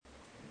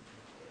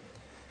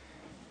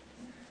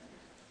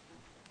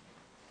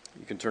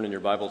can turn in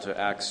your Bible to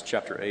Acts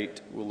chapter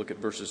 8. We'll look at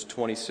verses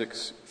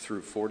 26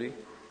 through 40.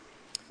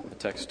 The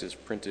text is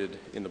printed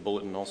in the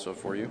bulletin also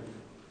for you.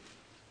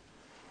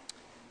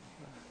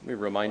 Let me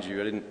remind you,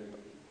 I didn't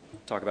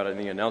talk about it in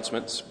the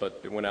announcements,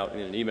 but it went out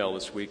in an email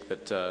this week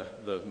that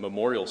the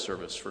memorial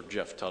service for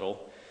Jeff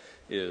Tuttle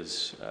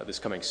is this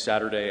coming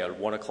Saturday at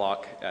 1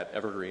 o'clock at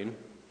Evergreen.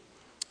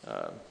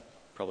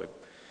 Probably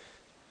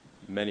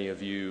many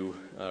of you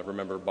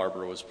remember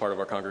Barbara was part of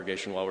our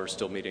congregation while we were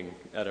still meeting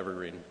at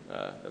Evergreen.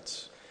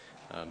 That's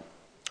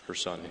her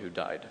son who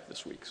died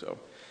this week. So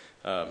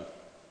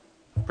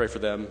pray for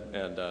them.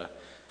 And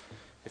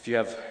if you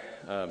have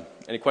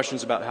any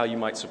questions about how you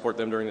might support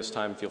them during this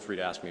time, feel free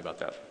to ask me about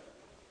that.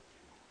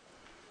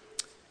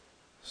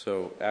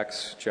 So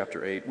Acts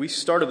chapter 8. We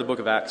started the book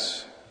of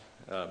Acts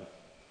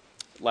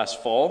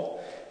last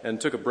fall and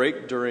took a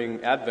break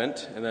during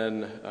Advent, and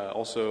then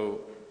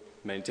also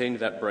maintained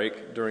that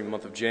break during the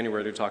month of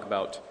January to talk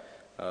about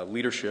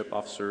leadership,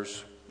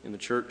 officers in the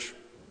church.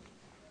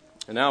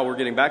 And now we're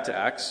getting back to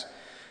Acts.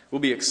 We'll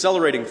be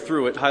accelerating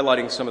through it,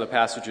 highlighting some of the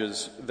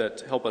passages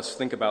that help us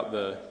think about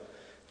the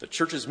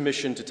church's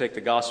mission to take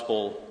the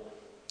gospel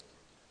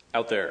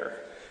out there.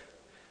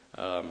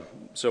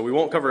 So we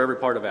won't cover every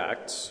part of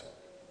Acts,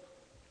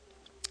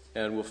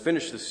 and we'll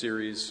finish this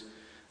series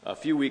a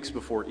few weeks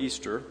before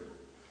Easter.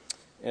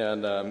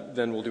 And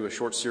then we'll do a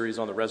short series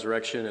on the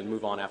resurrection and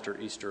move on after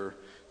Easter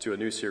to a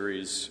new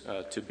series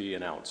to be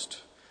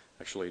announced,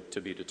 actually to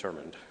be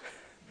determined.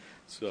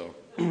 So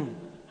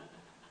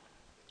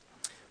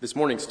this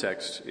morning's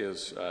text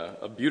is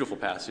a beautiful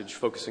passage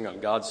focusing on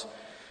God's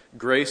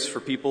grace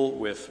for people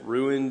with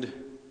ruined,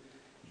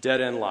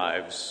 dead-end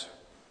lives,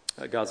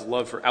 God's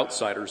love for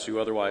outsiders who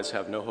otherwise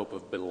have no hope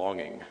of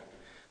belonging.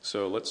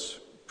 So let's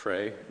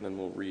pray, and then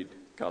we'll read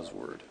God's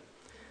word.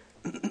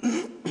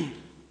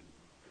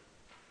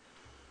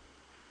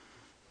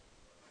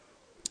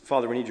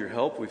 Father, we need your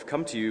help. We've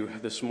come to you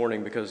this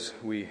morning because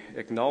we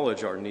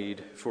acknowledge our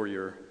need for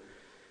your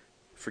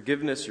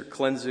forgiveness, your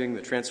cleansing,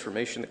 the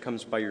transformation that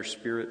comes by your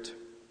Spirit,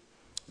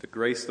 the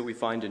grace that we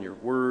find in your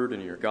word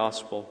and in your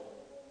gospel.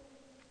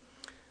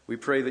 We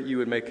pray that you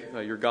would make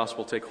your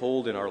gospel take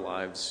hold in our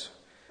lives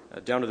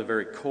down to the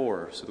very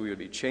core so that we would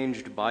be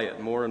changed by it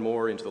more and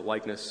more into the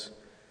likeness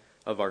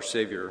of our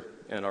Savior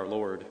and our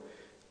Lord,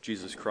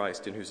 Jesus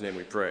Christ, in whose name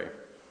we pray.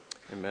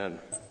 Amen.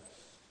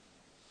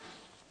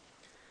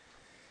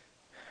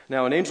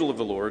 Now an angel of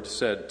the Lord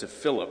said to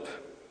Philip,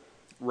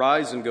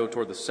 "Rise and go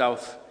toward the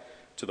south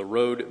to the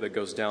road that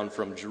goes down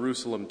from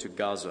Jerusalem to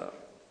Gaza.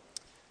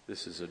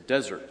 This is a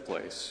desert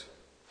place."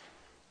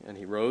 And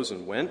he rose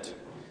and went.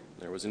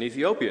 There was an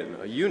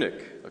Ethiopian, a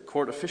eunuch, a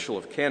court official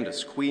of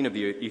Candace, queen of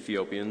the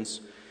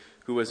Ethiopians,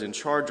 who was in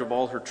charge of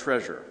all her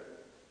treasure.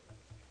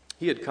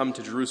 He had come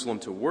to Jerusalem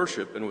to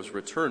worship and was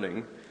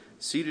returning,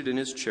 seated in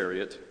his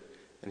chariot,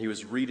 and he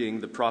was reading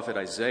the prophet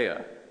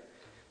Isaiah.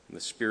 And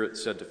the Spirit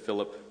said to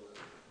Philip,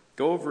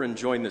 "Go over and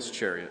join this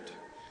chariot."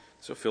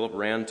 So Philip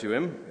ran to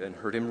him and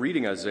heard him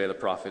reading Isaiah the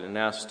prophet and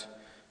asked,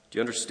 "Do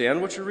you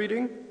understand what you're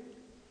reading?"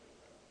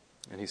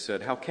 And he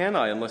said, "How can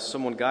I unless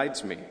someone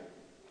guides me?"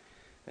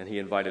 And he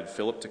invited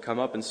Philip to come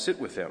up and sit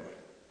with him.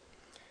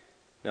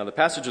 Now the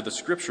passage of the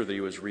scripture that he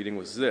was reading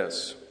was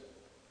this: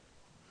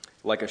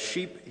 "Like a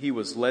sheep he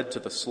was led to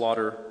the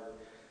slaughter,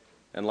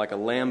 and like a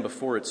lamb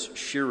before its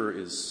shearer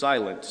is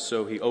silent,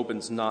 so he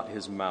opens not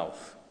his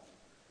mouth.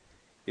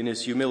 In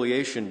his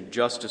humiliation,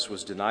 justice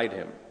was denied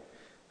him.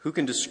 Who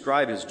can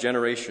describe his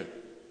generation?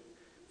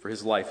 For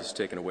his life is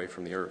taken away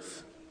from the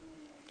earth."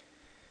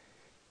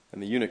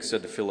 And the eunuch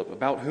said to Philip,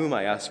 "About whom,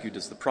 I ask you,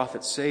 does the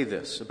prophet say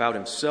this? About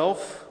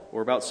himself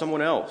or about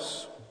someone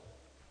else?"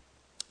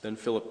 Then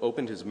Philip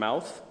opened his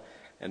mouth,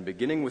 and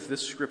beginning with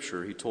this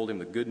scripture, he told him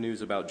the good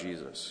news about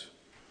Jesus.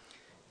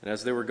 And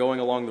as they were going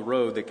along the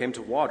road, they came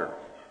to water.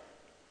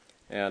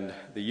 And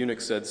the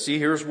eunuch said, "See,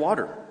 here's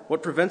water.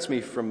 What prevents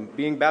me from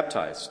being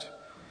baptized?"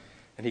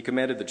 And he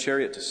commanded the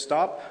chariot to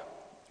stop,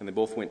 and they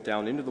both went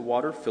down into the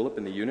water, Philip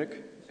and the eunuch,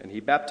 and he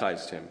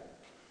baptized him.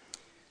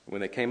 And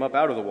when they came up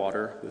out of the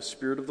water, the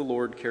Spirit of the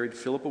Lord carried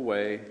Philip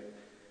away,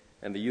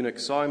 and the eunuch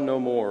saw him no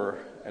more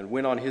and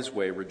went on his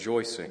way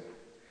rejoicing.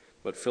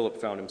 But Philip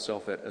found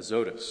himself at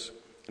Azotus,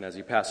 and as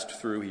he passed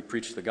through, he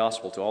preached the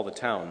gospel to all the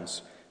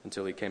towns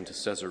until he came to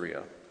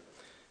Caesarea.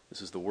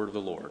 This is the word of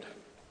the Lord.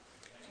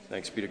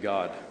 Thanks be to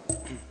God.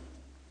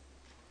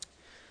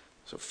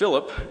 So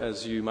Philip,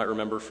 as you might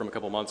remember from a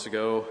couple months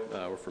ago,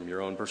 or from your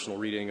own personal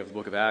reading of the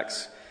book of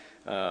Acts,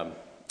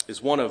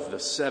 is one of the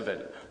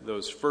 7,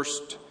 those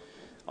first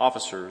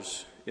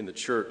officers in the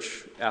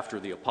church after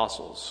the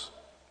apostles.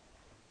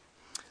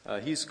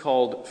 He's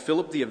called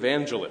Philip the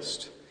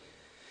Evangelist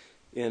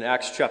in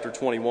Acts chapter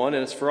 21,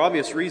 and it's for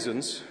obvious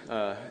reasons.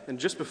 And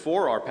just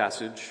before our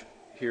passage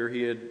here,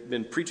 he had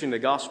been preaching the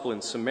gospel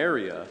in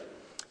Samaria.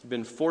 He'd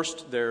been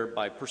forced there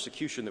by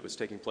persecution that was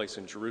taking place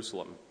in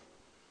Jerusalem.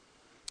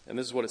 And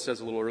this is what it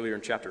says a little earlier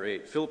in chapter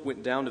 8. Philip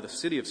went down to the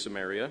city of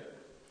Samaria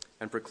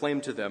and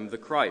proclaimed to them the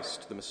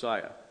Christ, the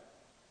Messiah.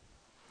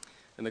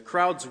 And the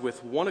crowds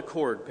with one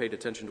accord paid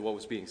attention to what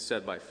was being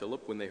said by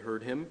Philip when they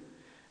heard him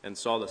and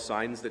saw the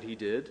signs that he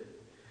did.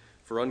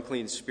 For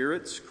unclean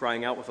spirits,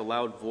 crying out with a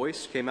loud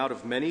voice, came out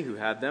of many who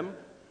had them,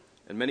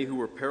 and many who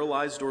were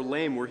paralyzed or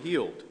lame were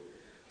healed.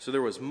 So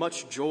there was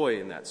much joy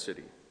in that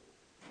city.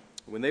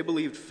 When they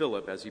believed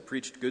Philip as he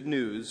preached good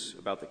news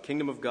about the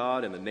kingdom of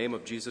God and the name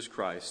of Jesus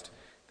Christ,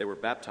 they were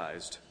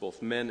baptized,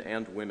 both men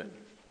and women.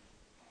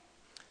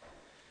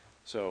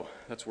 So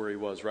that's where he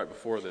was right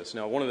before this.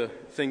 Now, one of the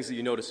things that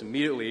you notice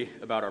immediately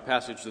about our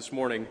passage this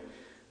morning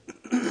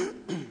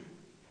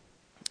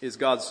is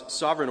God's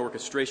sovereign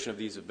orchestration of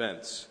these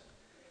events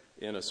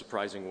in a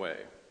surprising way,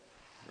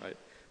 right?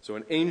 So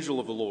an angel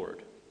of the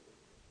Lord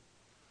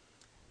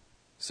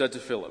said to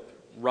Philip,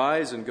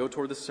 "Rise and go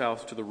toward the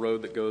south to the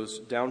road that goes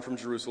down from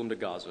Jerusalem to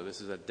Gaza." This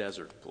is a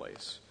desert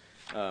place.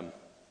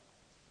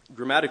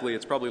 Grammatically,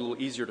 it's probably a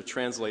little easier to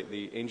translate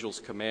the angel's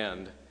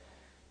command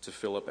to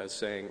Philip as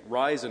saying,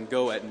 "Rise and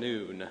go at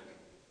noon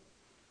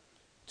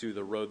to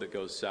the road that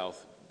goes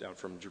south down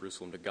from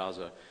Jerusalem to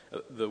Gaza."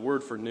 The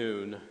word for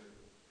noon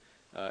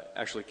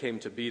actually came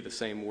to be the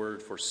same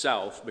word for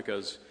south,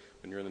 because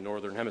when you're in the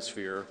northern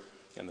hemisphere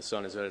and the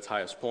sun is at its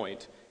highest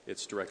point,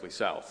 it's directly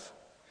south.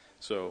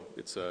 So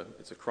it's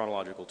a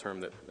chronological term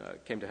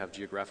that came to have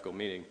geographical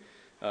meaning.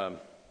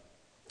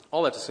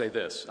 All that to say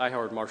this: I.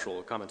 Howard Marshall,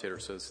 a commentator,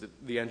 says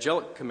that the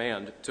angelic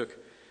command took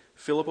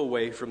Philip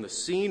away from the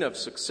scene of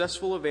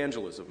successful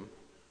evangelism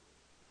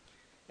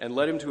and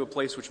led him to a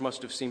place which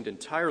must have seemed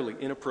entirely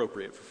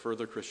inappropriate for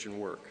further Christian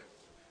work.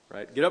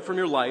 Right? Get up from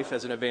your life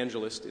as an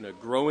evangelist in a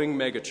growing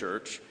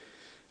megachurch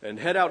and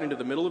head out into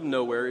the middle of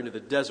nowhere, into the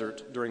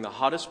desert during the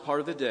hottest part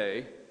of the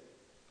day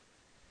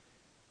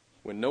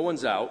when no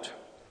one's out,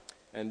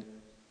 and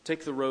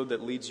take the road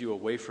that leads you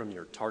away from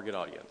your target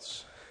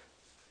audience.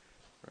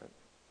 Right?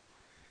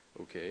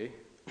 Okay.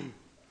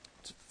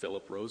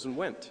 Philip rose and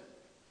went.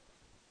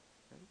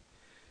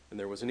 And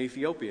there was an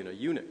Ethiopian, a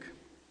eunuch,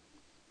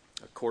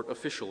 a court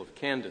official of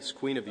Candace,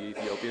 queen of the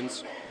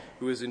Ethiopians,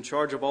 who was in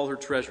charge of all her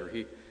treasure.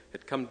 He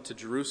had come to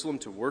Jerusalem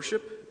to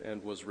worship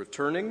and was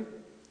returning,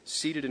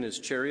 seated in his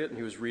chariot, and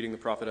he was reading the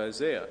prophet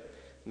Isaiah.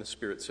 And the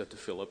Spirit said to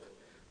Philip,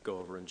 "Go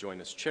over and join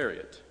his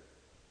chariot."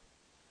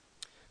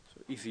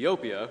 So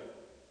Ethiopia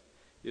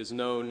is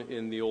known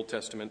in the Old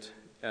Testament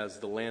as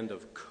the land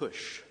of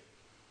Cush.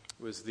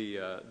 It was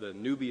the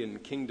Nubian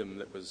kingdom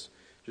that was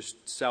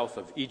just south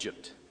of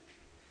Egypt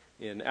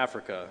in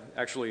Africa.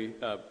 Actually,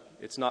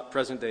 it's not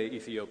present-day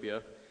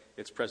Ethiopia.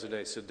 It's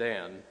present-day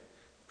Sudan.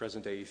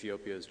 Present-day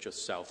Ethiopia is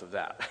just south of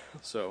that.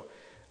 So,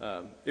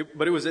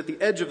 but it was at the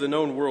edge of the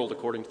known world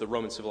according to the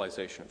Roman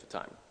civilization at the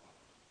time.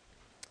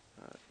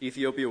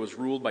 Ethiopia was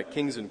ruled by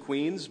kings and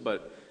queens,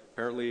 but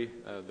apparently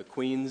the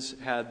queens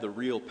had the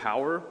real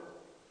power.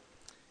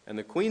 And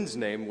the queen's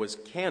name was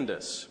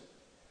Candace.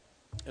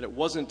 And it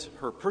wasn't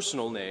her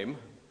personal name.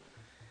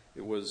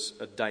 It was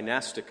a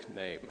dynastic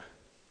name,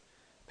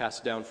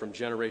 passed down from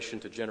generation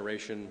to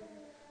generation,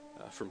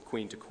 from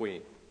queen to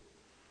queen.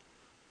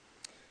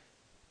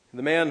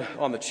 The man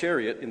on the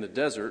chariot in the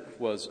desert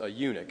was a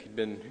eunuch. He'd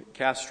been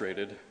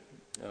castrated,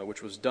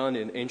 which was done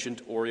in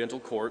ancient Oriental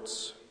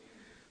courts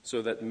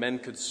so that men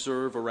could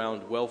serve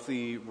around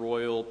wealthy,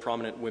 royal,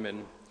 prominent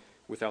women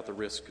without the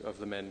risk of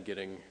the men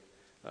getting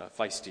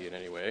feisty in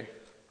any way.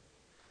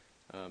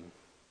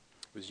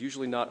 It was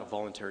usually not a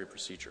voluntary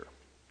procedure,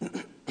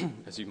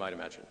 as you might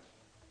imagine.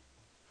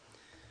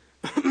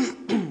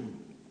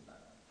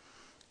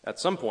 At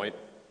some point,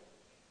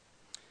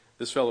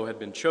 this fellow had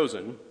been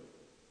chosen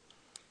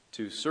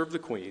to serve the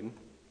queen,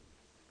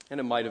 and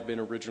it might have been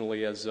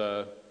originally as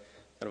kind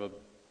of a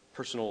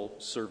personal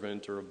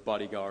servant or a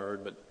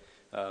bodyguard,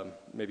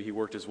 but maybe he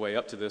worked his way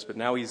up to this. But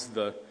now he's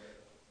the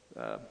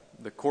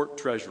court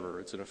treasurer.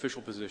 It's an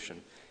official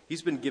position.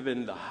 He's been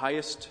given the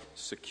highest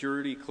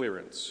security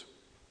clearance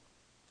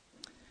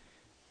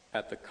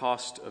at the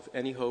cost of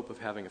any hope of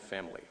having a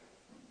family.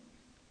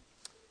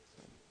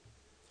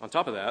 On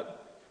top of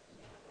that,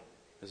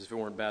 as if it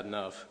weren't bad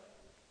enough,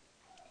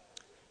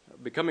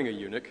 becoming a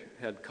eunuch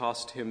had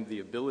cost him the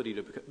ability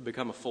to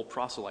become a full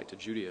proselyte to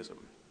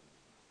Judaism.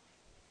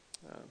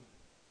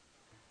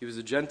 He was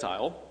a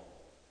Gentile,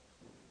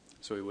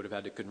 so he would have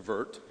had to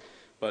convert,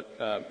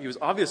 but he was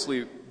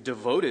obviously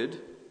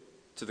devoted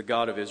to the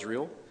God of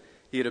Israel.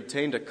 He had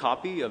obtained a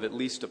copy of at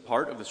least a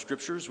part of the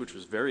Scriptures, which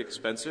was very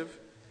expensive,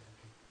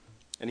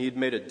 and he had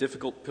made a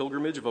difficult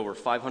pilgrimage of over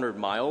 500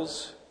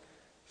 miles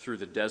through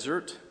the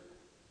desert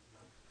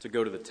to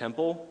go to the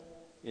temple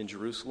in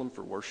Jerusalem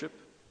for worship.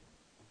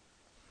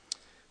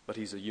 But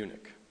he's a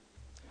eunuch,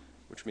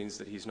 which means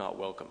that he's not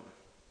welcome.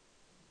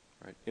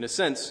 Right? In a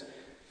sense,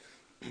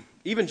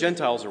 even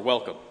Gentiles are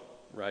welcome,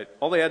 right?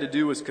 All they had to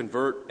do was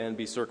convert and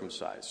be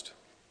circumcised.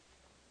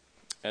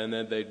 And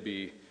then they'd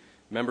be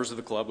members of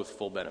the club with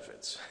full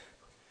benefits.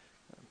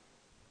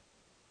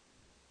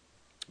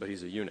 But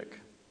he's a eunuch.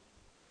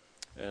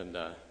 And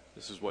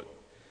this is what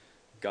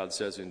God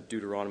says in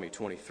Deuteronomy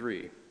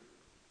 23.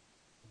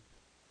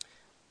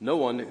 "No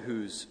one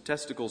whose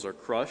testicles are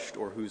crushed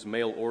or whose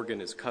male organ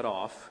is cut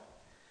off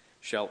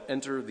shall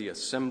enter the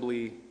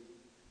assembly,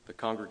 the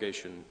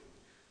congregation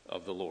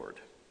of the Lord."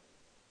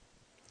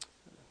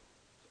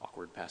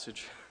 awkward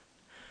passage.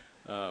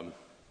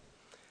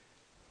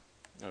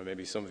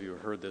 Maybe some of you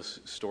have heard this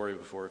story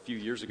before. A few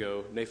years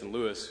ago, Nathan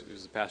Lewis,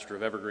 who's the pastor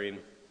of Evergreen,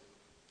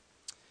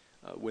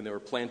 when they were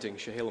planting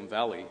Chehalem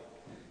Valley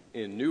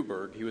in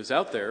Newburgh, he was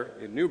out there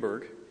in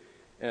Newburgh,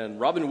 and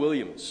Robin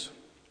Williams,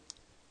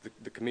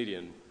 the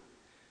comedian,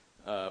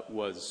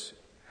 was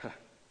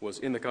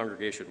in the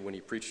congregation when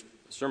he preached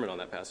a sermon on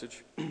that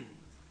passage.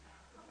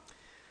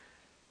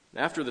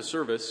 After the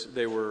service,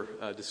 they were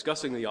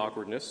discussing the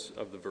awkwardness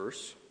of the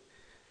verse.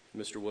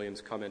 Mr.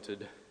 Williams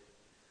commented,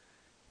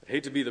 "I'd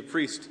hate to be the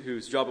priest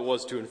whose job it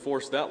was to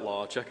enforce that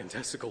law, checking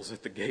testicles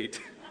at the gate."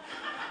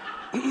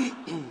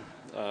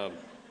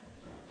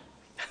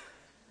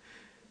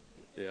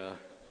 Yeah,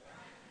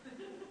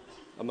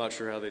 I'm not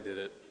sure how they did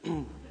it.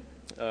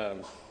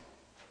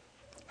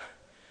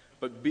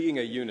 But being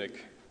a eunuch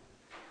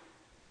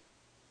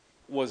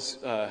was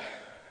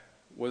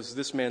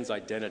this man's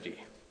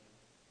identity.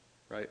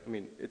 Right? I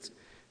mean,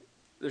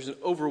 there's an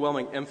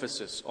overwhelming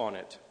emphasis on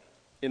it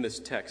in this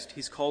text.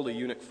 He's called a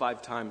eunuch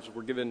 5 times.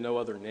 We're given no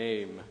other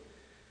name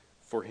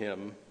for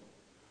him.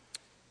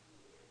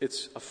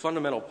 It's a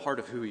fundamental part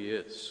of who he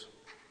is.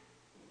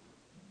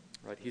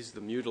 Right? He's the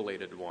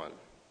mutilated one.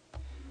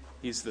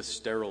 He's the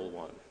sterile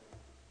one.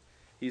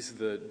 He's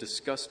the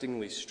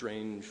disgustingly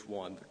strange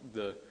one,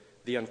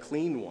 the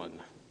unclean one,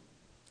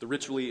 the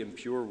ritually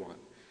impure one.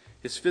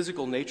 His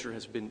physical nature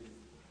has been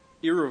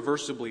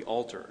irreversibly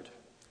altered.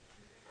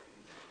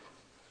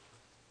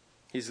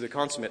 He's the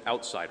consummate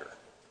outsider.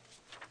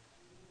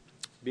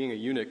 Being a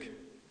eunuch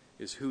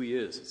is who he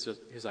is. It's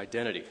his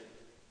identity.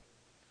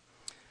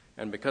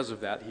 And because of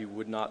that, he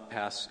would not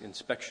pass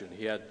inspection.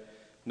 He had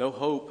no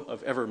hope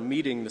of ever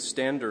meeting the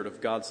standard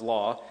of God's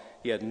law.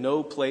 He had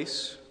no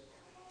place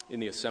in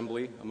the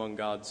assembly among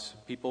God's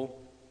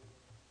people,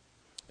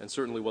 and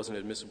certainly wasn't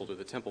admissible to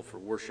the temple for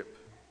worship.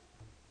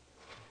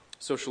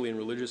 Socially and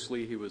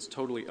religiously, he was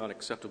totally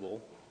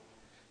unacceptable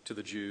to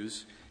the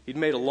Jews. He'd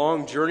made a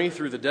long journey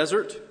through the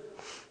desert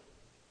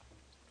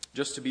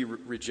just to be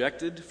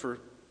rejected for,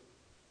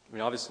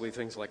 obviously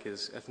things like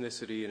his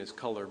ethnicity and his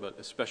color, but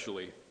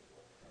especially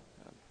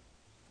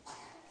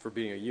for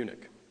being a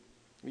eunuch.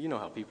 You know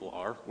how people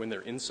are when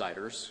they're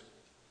insiders,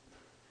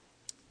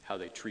 how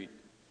they treat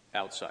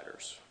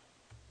outsiders.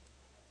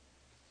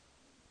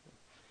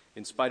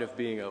 In spite of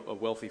being a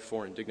wealthy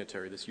foreign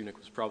dignitary, this eunuch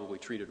was probably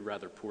treated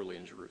rather poorly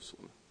in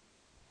Jerusalem.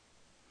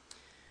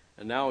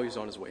 And now he's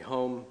on his way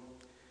home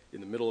in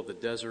the middle of the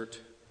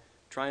desert,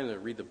 trying to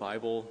read the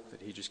Bible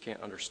that he just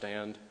can't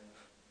understand.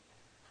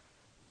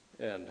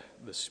 And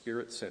the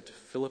Spirit sent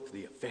Philip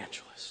the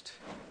evangelist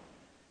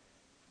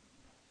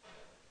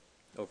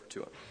over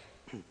to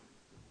him.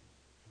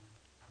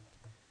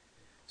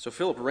 So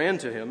Philip ran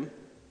to him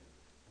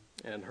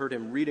and heard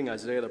him reading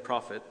Isaiah the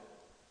prophet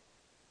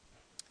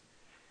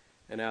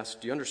and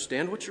asked, "Do you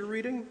understand what you're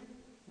reading?"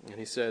 And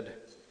he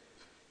said,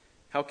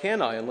 "How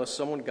can I unless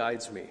someone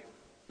guides me?"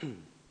 So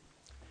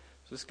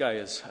this guy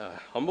is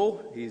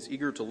humble. He's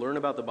eager to learn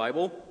about the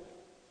Bible.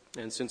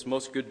 And since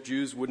most good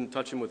Jews wouldn't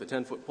touch him with a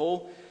 10-foot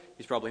pole,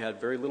 he's probably had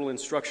very little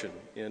instruction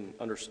in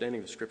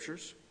understanding the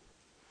Scriptures.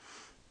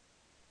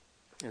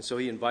 And so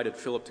he invited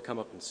Philip to come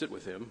up and sit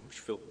with him, which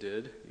Philip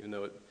did, even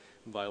though it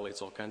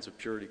violates all kinds of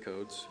purity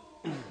codes.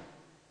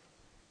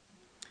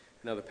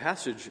 Now, the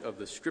passage of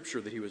the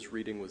Scripture that he was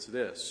reading was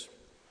this: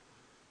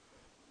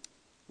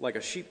 Like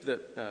a sheep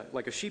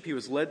he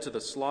was led to the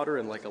slaughter,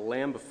 and like a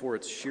lamb before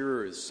its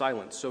shearer is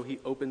silent, so he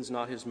opens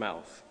not his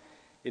mouth.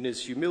 In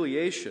his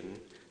humiliation,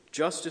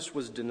 justice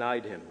was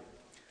denied him.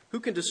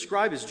 Who can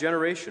describe his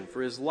generation?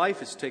 For his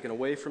life is taken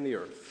away from the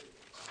earth.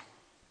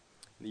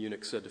 The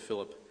eunuch said to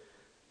Philip,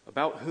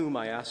 "About whom,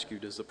 I ask you,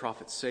 does the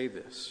prophet say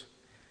this?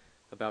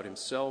 About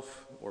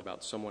himself or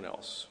about someone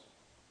else?"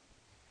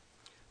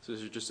 So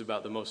this is just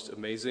about the most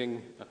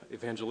amazing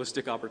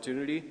evangelistic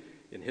opportunity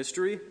in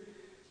history.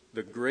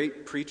 The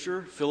great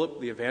preacher,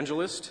 Philip the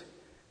evangelist,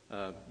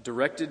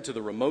 directed to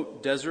the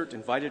remote desert,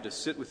 invited to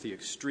sit with the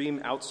extreme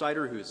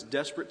outsider who is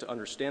desperate to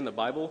understand the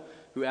Bible,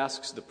 who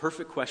asks the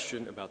perfect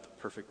question about the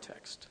perfect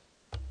text.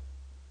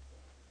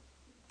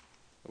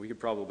 We could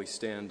probably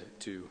stand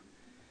to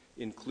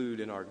include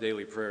in our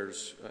daily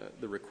prayers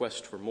the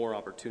request for more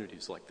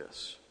opportunities like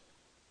this.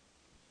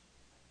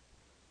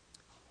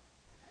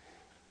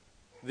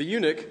 The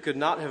eunuch could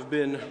not have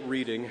been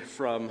reading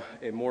from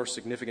a more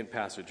significant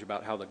passage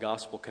about how the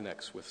gospel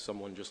connects with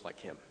someone just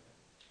like him.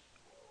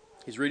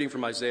 He's reading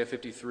from Isaiah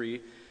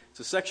 53. It's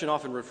a section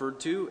often referred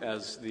to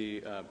as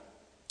the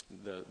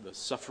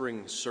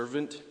suffering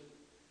servant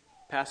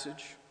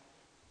passage.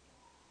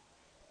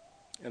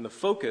 And the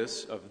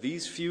focus of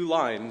these few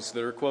lines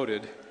that are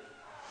quoted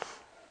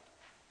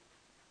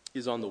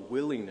is on the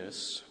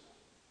willingness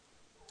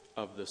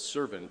of the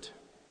servant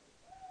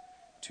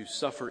to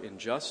suffer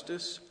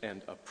injustice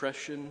and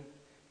oppression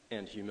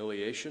and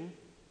humiliation.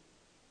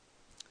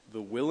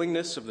 The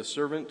willingness of the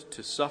servant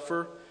to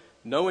suffer,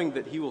 knowing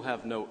that he will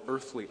have no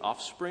earthly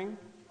offspring.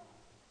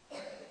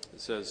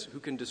 It says, who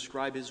can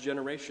describe his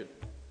generation?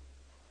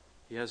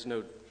 He has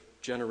no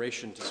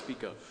generation to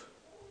speak of.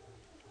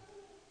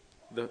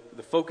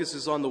 The focus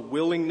is on the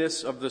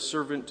willingness of the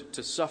servant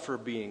to suffer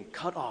being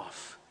cut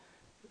off.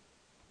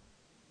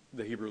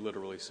 The Hebrew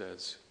literally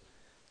says,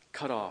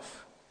 cut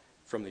off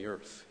from the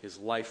earth, his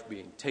life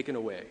being taken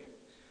away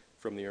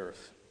from the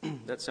earth.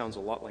 That sounds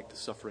a lot like the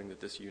suffering that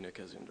this eunuch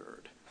has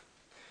endured.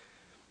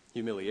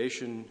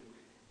 Humiliation,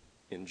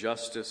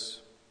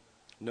 injustice,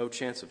 no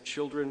chance of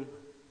children,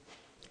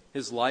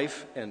 his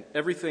life and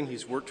everything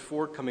he's worked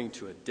for coming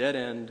to a dead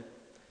end,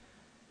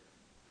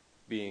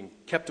 being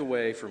kept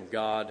away from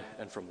God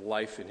and from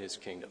life in his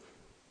kingdom.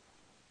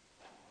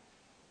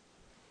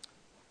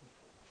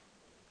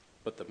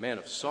 But the man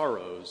of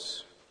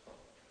sorrows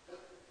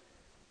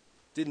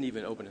didn't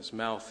even open his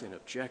mouth in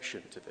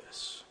objection to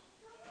this.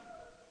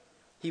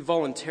 He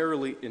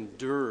voluntarily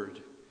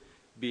endured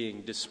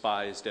being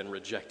despised and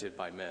rejected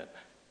by men.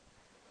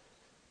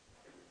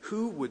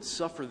 Who would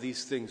suffer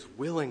these things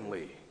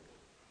willingly?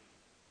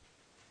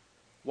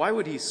 Why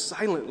would he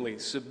silently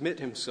submit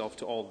himself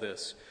to all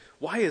this?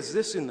 Why is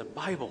this in the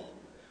Bible?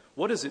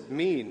 What does it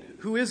mean?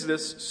 Who is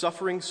this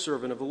suffering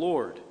servant of the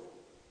Lord?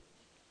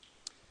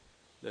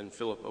 Then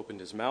Philip opened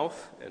his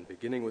mouth, and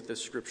beginning with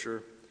this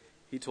scripture,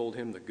 he told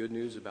him the good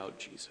news about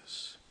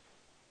Jesus.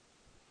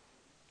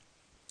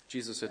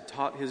 Jesus had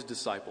taught his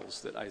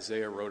disciples that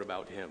Isaiah wrote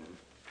about him.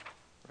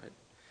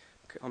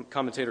 Right?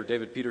 Commentator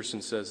David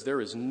Peterson says,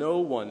 there is no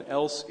one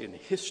else in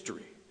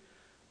history,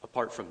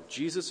 apart from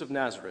Jesus of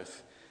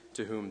Nazareth,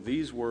 to whom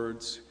these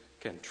words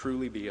can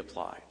truly be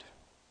applied.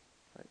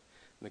 Right?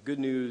 And the good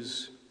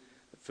news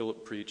that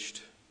Philip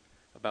preached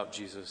about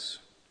Jesus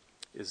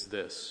is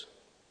this.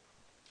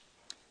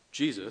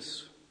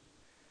 Jesus,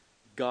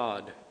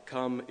 God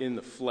come in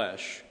the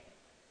flesh,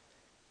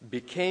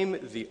 became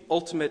the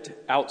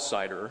ultimate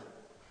outsider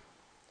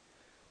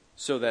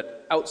so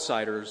that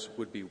outsiders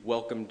would be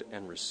welcomed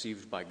and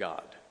received by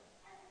God.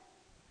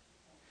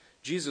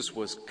 Jesus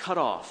was cut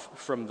off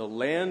from the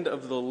land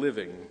of the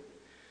living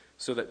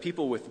so that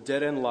people with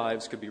dead-end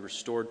lives could be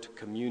restored to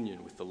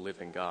communion with the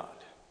living God.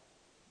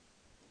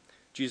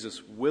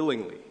 Jesus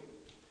willingly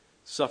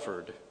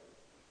suffered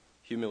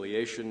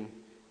humiliation,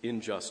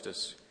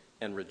 injustice,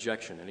 and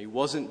rejection. And he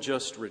wasn't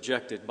just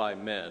rejected by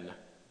men.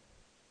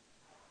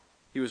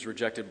 He was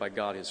rejected by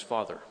God, his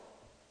Father.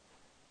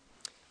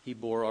 He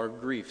bore our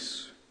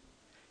griefs.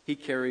 He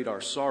carried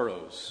our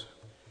sorrows.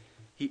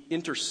 He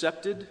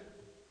intercepted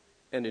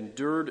and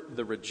endured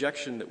the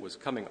rejection that was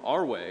coming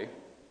our way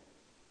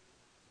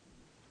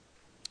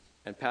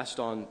and passed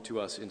on to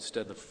us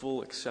instead the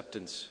full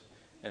acceptance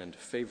and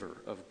favor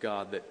of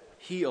God that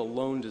he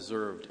alone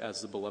deserved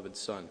as the beloved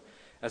Son,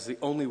 as the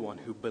only one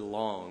who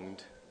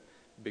belonged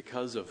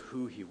because of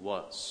who he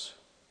was.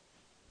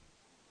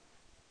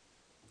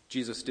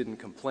 Jesus didn't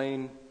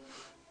complain.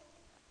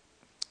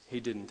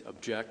 He didn't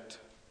object.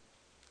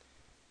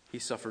 He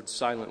suffered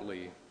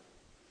silently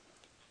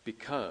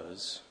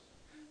because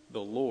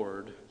the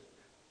Lord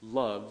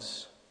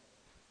loves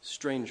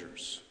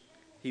strangers.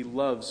 He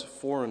loves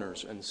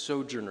foreigners and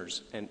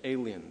sojourners and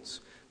aliens.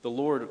 The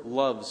Lord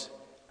loves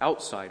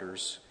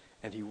outsiders,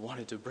 and he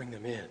wanted to bring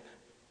them in.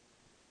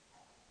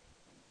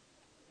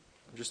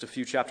 Just a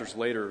few chapters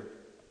later,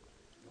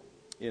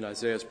 in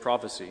Isaiah's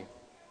prophecy,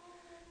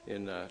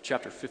 in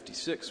chapter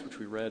 56, which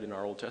we read in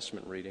our Old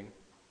Testament reading,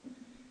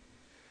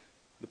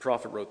 the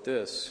prophet wrote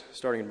this,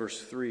 starting in verse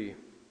 3,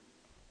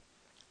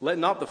 "Let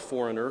not the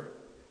foreigner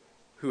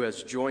who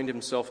has joined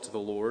himself to the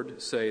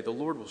Lord say, 'The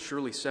Lord will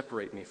surely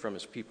separate me from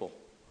his people.'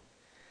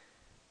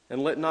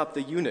 And let not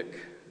the eunuch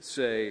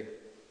say,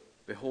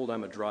 'Behold,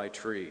 I'm a dry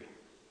tree.'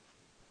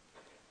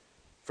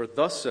 For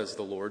thus says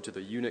the Lord to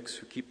the eunuchs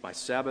who keep my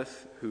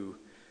Sabbath, who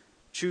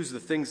choose the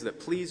things that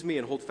please me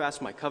and hold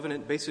fast my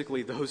covenant,"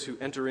 basically those who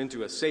enter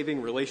into a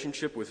saving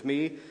relationship with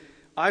me,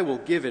 "I will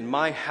give in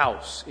my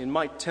house, in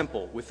my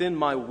temple, within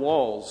my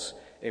walls,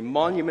 a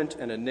monument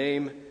and a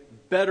name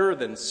better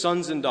than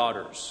sons and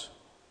daughters.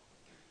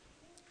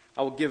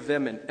 I will give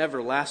them an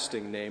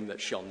everlasting name that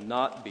shall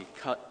not be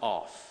cut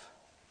off.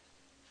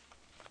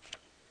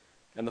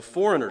 And the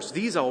foreigners,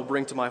 these I will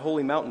bring to my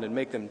holy mountain and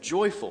make them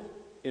joyful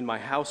in my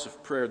house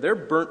of prayer. Their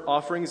burnt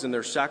offerings and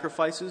their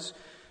sacrifices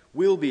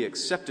will be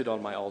accepted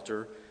on my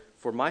altar,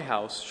 for my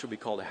house shall be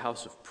called a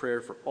house of prayer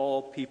for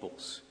all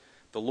peoples.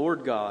 The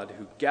Lord God,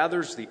 who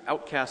gathers the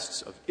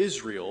outcasts of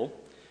Israel,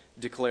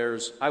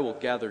 declares, I will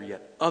gather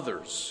yet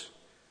others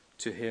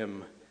to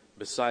him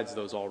besides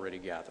those already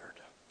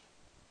gathered."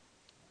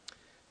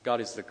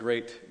 God is the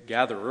great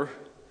gatherer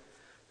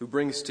who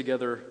brings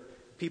together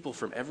people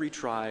from every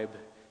tribe,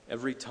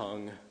 every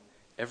tongue,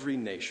 every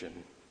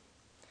nation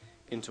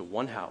into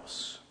one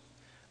house,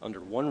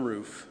 under one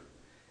roof,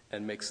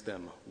 and makes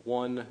them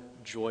one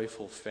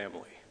joyful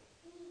family.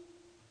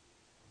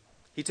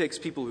 He takes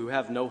people who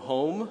have no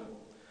home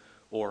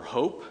or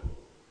hope,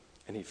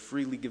 and he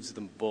freely gives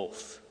them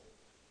both.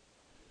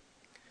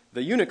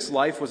 The eunuch's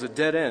life was a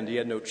dead end. He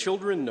had no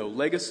children, no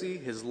legacy.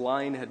 His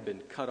line had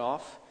been cut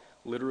off,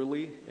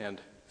 literally and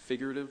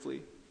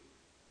figuratively.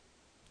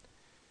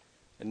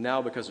 And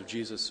now, because of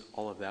Jesus,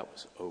 all of that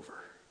was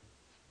over.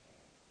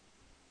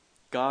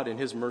 God, in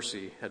his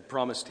mercy, had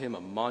promised him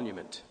a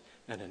monument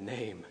and a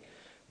name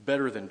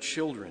better than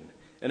children,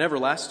 an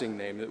everlasting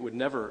name that would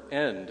never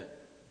end.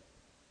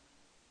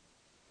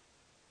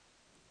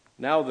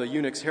 Now the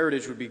eunuch's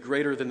heritage would be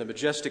greater than the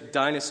majestic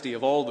dynasty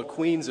of all the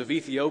queens of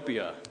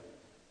Ethiopia.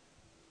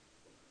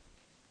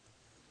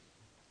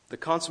 The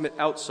consummate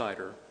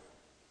outsider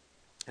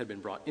had been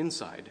brought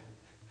inside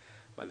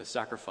by the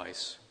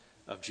sacrifice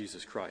of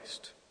Jesus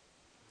Christ.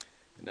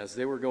 And as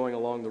they were going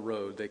along the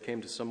road, they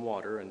came to some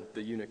water, and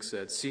the eunuch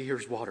said, "See,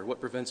 here's water.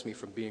 What prevents me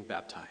from being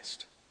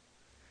baptized?"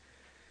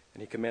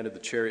 And he commanded the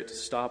chariot to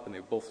stop, and they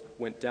both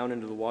went down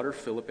into the water,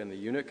 Philip and the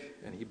eunuch,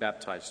 and he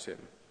baptized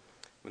him.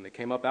 When they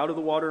came up out of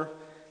the water,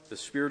 the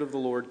Spirit of the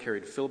Lord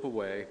carried Philip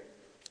away,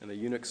 and the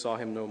eunuch saw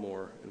him no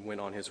more and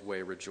went on his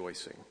way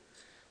rejoicing.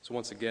 So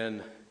once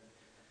again,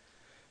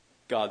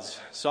 God's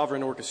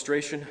sovereign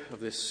orchestration of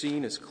this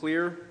scene is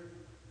clear.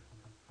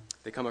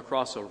 They come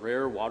across a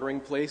rare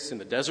watering place in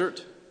the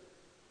desert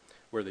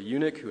where the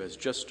eunuch, who has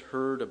just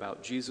heard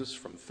about Jesus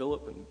from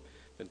Philip and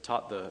been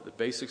taught the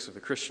basics of the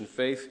Christian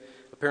faith,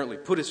 apparently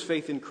put his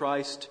faith in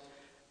Christ,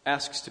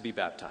 asks to be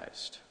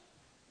baptized.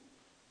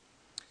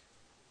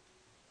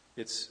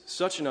 It's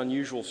such an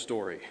unusual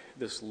story,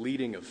 this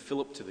leading of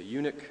Philip to the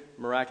eunuch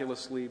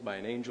miraculously by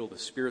an angel, the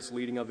Spirit's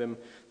leading of him,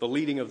 the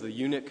leading of the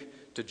eunuch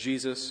to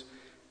Jesus.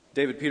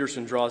 David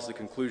Peterson draws the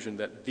conclusion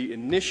that the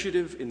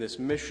initiative in this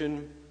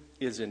mission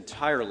is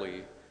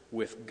entirely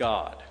with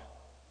God.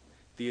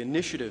 The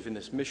initiative in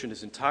this mission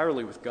is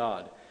entirely with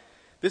God.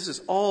 This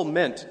is all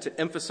meant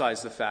to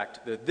emphasize the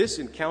fact that this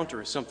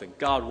encounter is something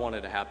God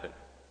wanted to happen.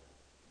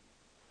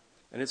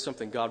 And it's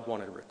something God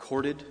wanted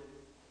recorded,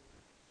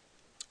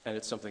 and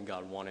it's something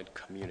God wanted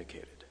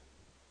communicated.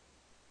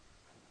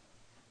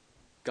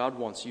 God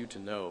wants you to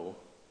know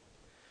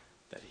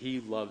that He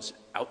loves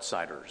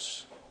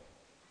outsiders.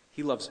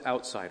 He loves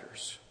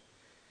outsiders.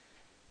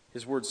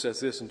 His word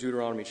says this in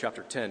Deuteronomy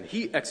chapter 10.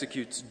 He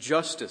executes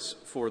justice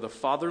for the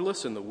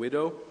fatherless and the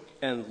widow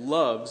and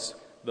loves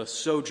the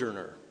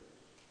sojourner,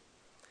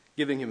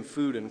 giving him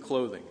food and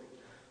clothing.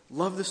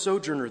 Love the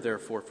sojourner,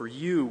 therefore, for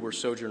you were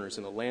sojourners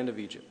in the land of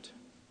Egypt.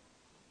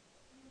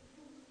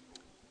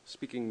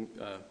 Speaking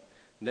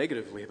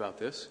negatively about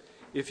this,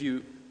 if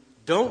you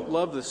don't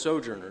love the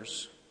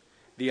sojourners,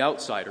 the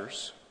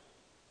outsiders,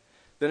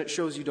 then it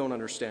shows you don't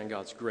understand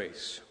God's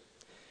grace.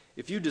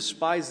 If you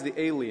despise the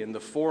alien, the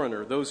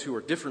foreigner, those who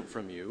are different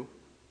from you,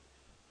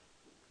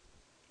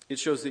 it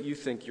shows that you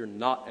think you're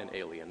not an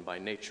alien by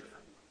nature.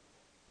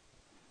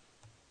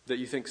 That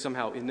you think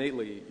somehow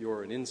innately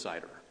you're an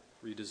insider,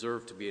 or you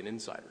deserve to be an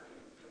insider.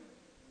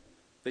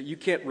 That you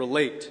can't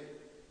relate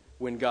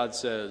when God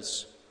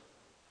says,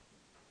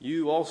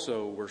 "You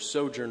also were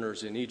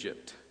sojourners in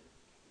Egypt."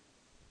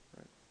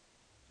 Right?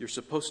 You're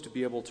supposed to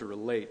be able to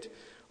relate.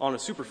 On a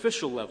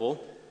superficial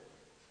level,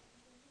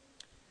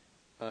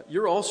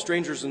 you're all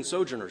strangers and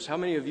sojourners. How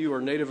many of you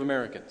are Native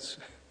Americans?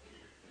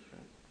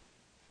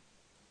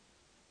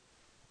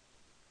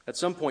 At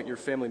some point, your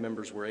family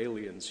members were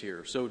aliens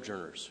here,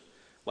 sojourners,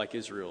 like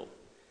Israel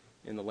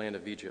in the land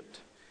of Egypt.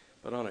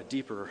 But on a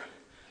deeper,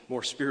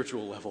 more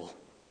spiritual level,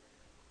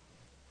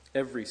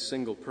 every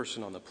single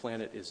person on the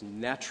planet is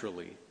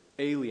naturally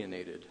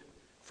alienated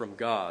from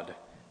God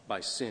by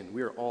sin.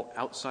 We are all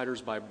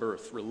outsiders by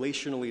birth,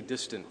 relationally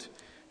distant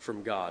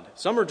from God.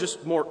 Some are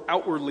just more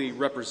outwardly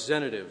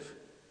representative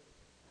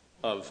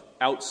of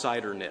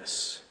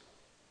outsiderness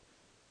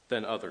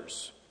than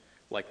others,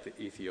 like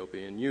the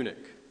Ethiopian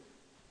eunuch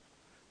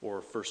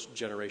or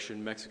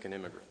first-generation Mexican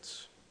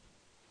immigrants.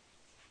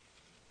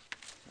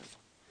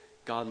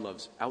 God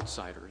loves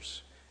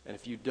outsiders, and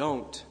if you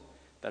don't,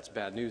 that's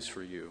bad news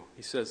for you.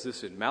 He says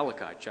this in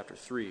Malachi chapter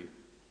 3,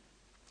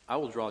 "I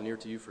will draw near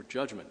to you for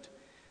judgment.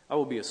 I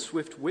will be a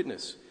swift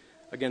witness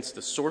against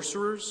the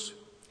sorcerers,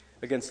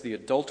 against the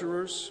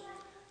adulterers,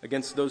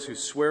 against those who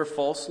swear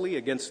falsely,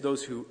 against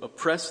those who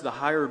oppress the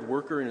hired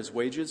worker in his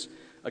wages,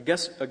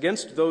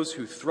 against those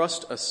who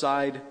thrust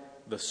aside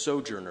the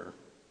sojourner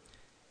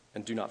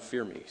and do not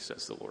fear me,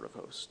 says the Lord of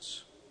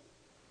hosts."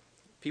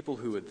 People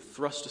who would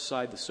thrust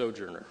aside the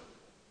sojourner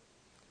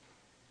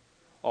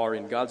are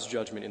in God's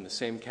judgment in the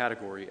same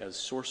category as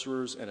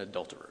sorcerers and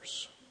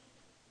adulterers.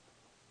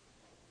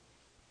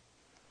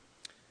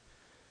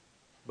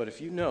 But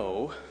if you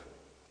know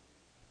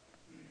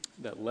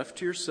that left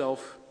to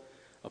yourself,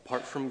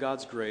 apart from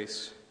God's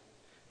grace,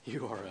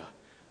 you are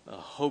a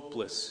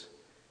hopeless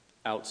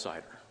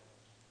outsider,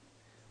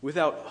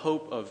 without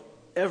hope of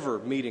ever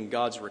meeting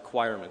God's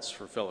requirements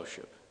for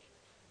fellowship,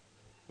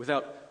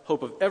 without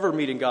hope of ever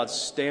meeting God's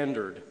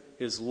standard,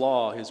 His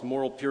law, His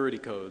moral purity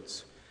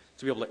codes,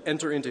 to be able to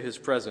enter into His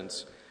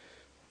presence,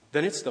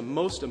 then it's the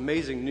most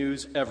amazing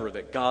news ever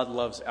that God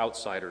loves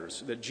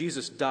outsiders, that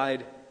Jesus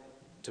died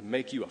to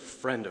make you a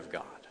friend of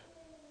God.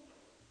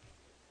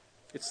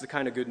 It's the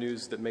kind of good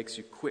news that makes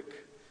you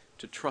quick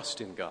to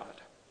trust in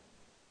God,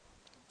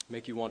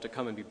 make you want to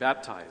come and be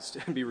baptized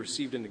and be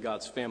received into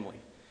God's family.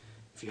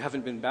 If you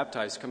haven't been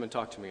baptized, come and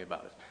talk to me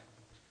about it.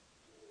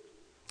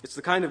 It's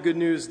the kind of good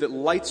news that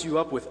lights you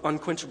up with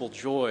unquenchable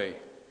joy,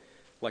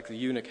 like the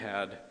eunuch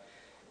had,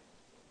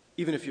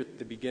 even if you're at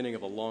the beginning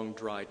of a long,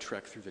 dry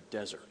trek through the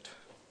desert,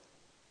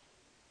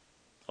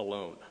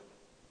 alone.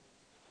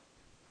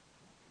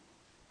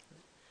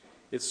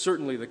 It's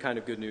certainly the kind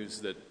of good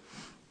news that,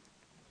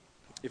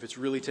 if it's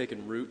really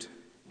taken root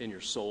in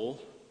your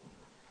soul,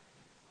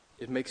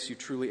 it makes you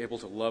truly able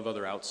to love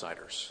other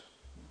outsiders.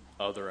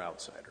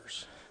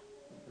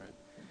 Right?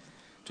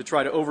 To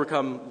try to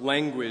overcome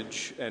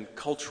language and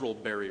cultural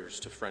barriers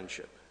to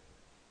friendship.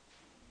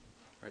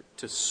 Right?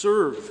 To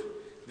serve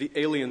the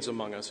aliens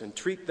among us and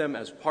treat them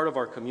as part of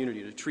our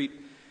community. To treat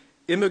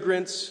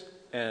immigrants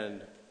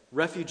and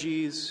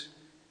refugees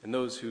and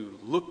those who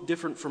look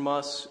different from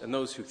us and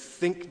those who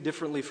think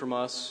differently from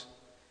us.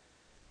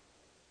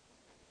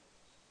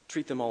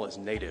 Treat them all as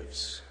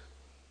natives.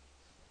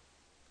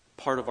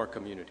 Part of our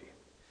community.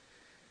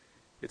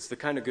 It's the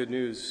kind of good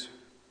news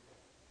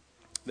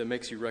that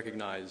makes you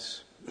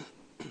recognize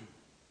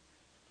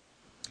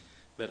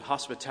that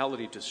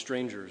hospitality to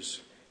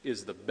strangers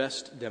is the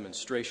best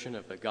demonstration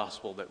of the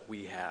gospel that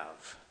we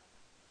have.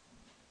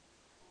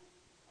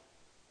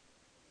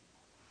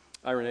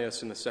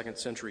 Irenaeus in the 2nd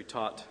century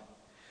taught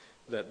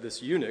that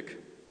this eunuch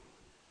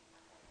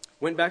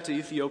went back to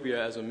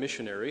Ethiopia as a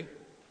missionary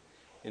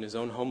in his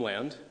own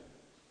homeland,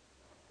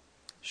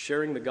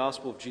 sharing the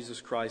gospel of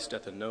Jesus Christ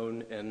at the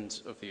known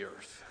ends of the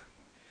earth.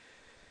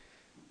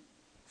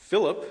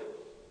 Philip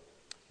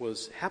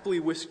was happily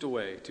whisked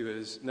away to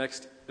his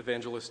next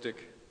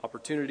evangelistic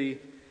opportunity,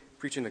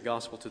 preaching the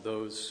gospel to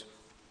those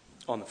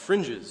on the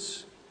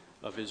fringes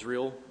of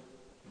Israel.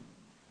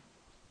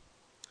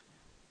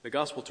 The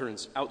gospel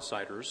turns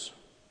outsiders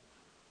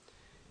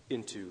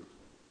into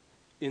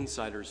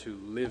insiders who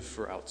live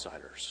for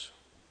outsiders.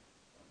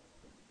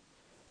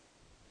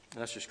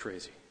 And that's just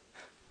crazy.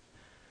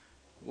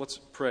 Let's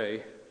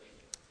pray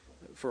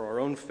for our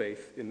own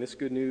faith in this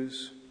good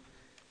news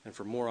and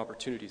for more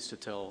opportunities to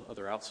tell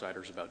other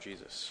outsiders about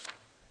Jesus.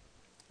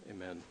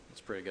 Amen.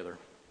 Let's pray together.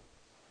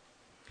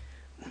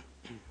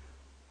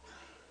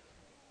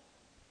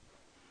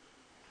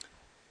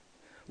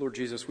 Lord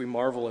Jesus, we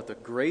marvel at the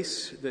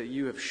grace that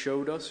you have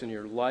showed us in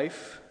your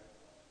life,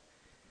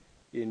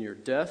 in your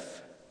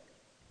death,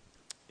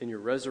 in your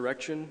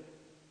resurrection,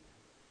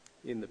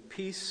 in the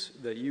peace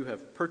that you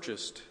have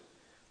purchased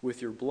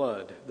with your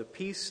blood, the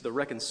peace, the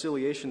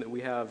reconciliation that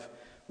we have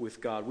with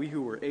God. We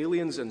who were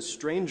aliens and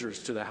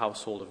strangers to the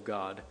household of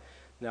God,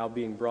 now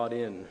being brought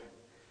in,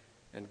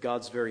 and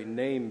God's very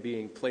name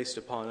being placed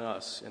upon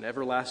us, an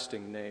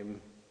everlasting name.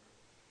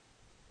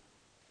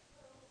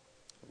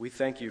 We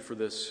thank you for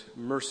this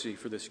mercy,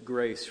 for this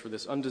grace, for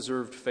this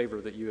undeserved favor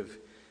that you have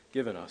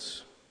given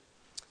us.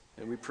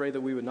 And we pray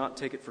that we would not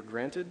take it for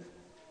granted.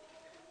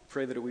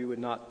 Pray that we would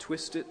not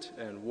twist it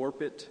and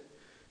warp it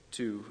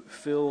to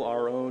fill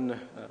our own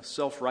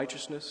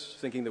self-righteousness,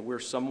 thinking that we're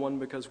someone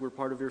because we're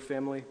part of your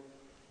family.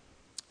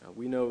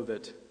 We know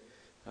that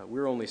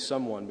we're only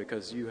someone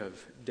because you have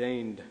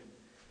deigned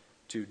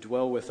to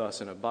dwell with us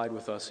and abide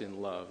with us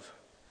in love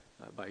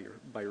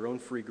by your own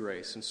free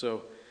grace. And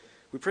so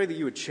we pray that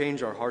you would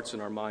change our hearts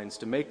and our minds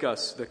to make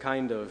us the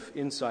kind of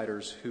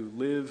insiders who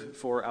live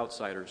for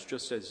outsiders,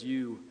 just as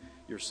you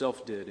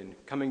yourself did in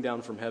coming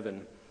down from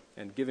heaven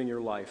and giving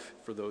your life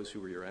for those who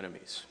were your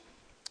enemies.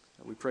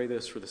 We pray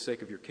this for the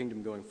sake of your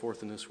kingdom going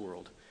forth in this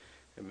world.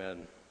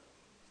 Amen.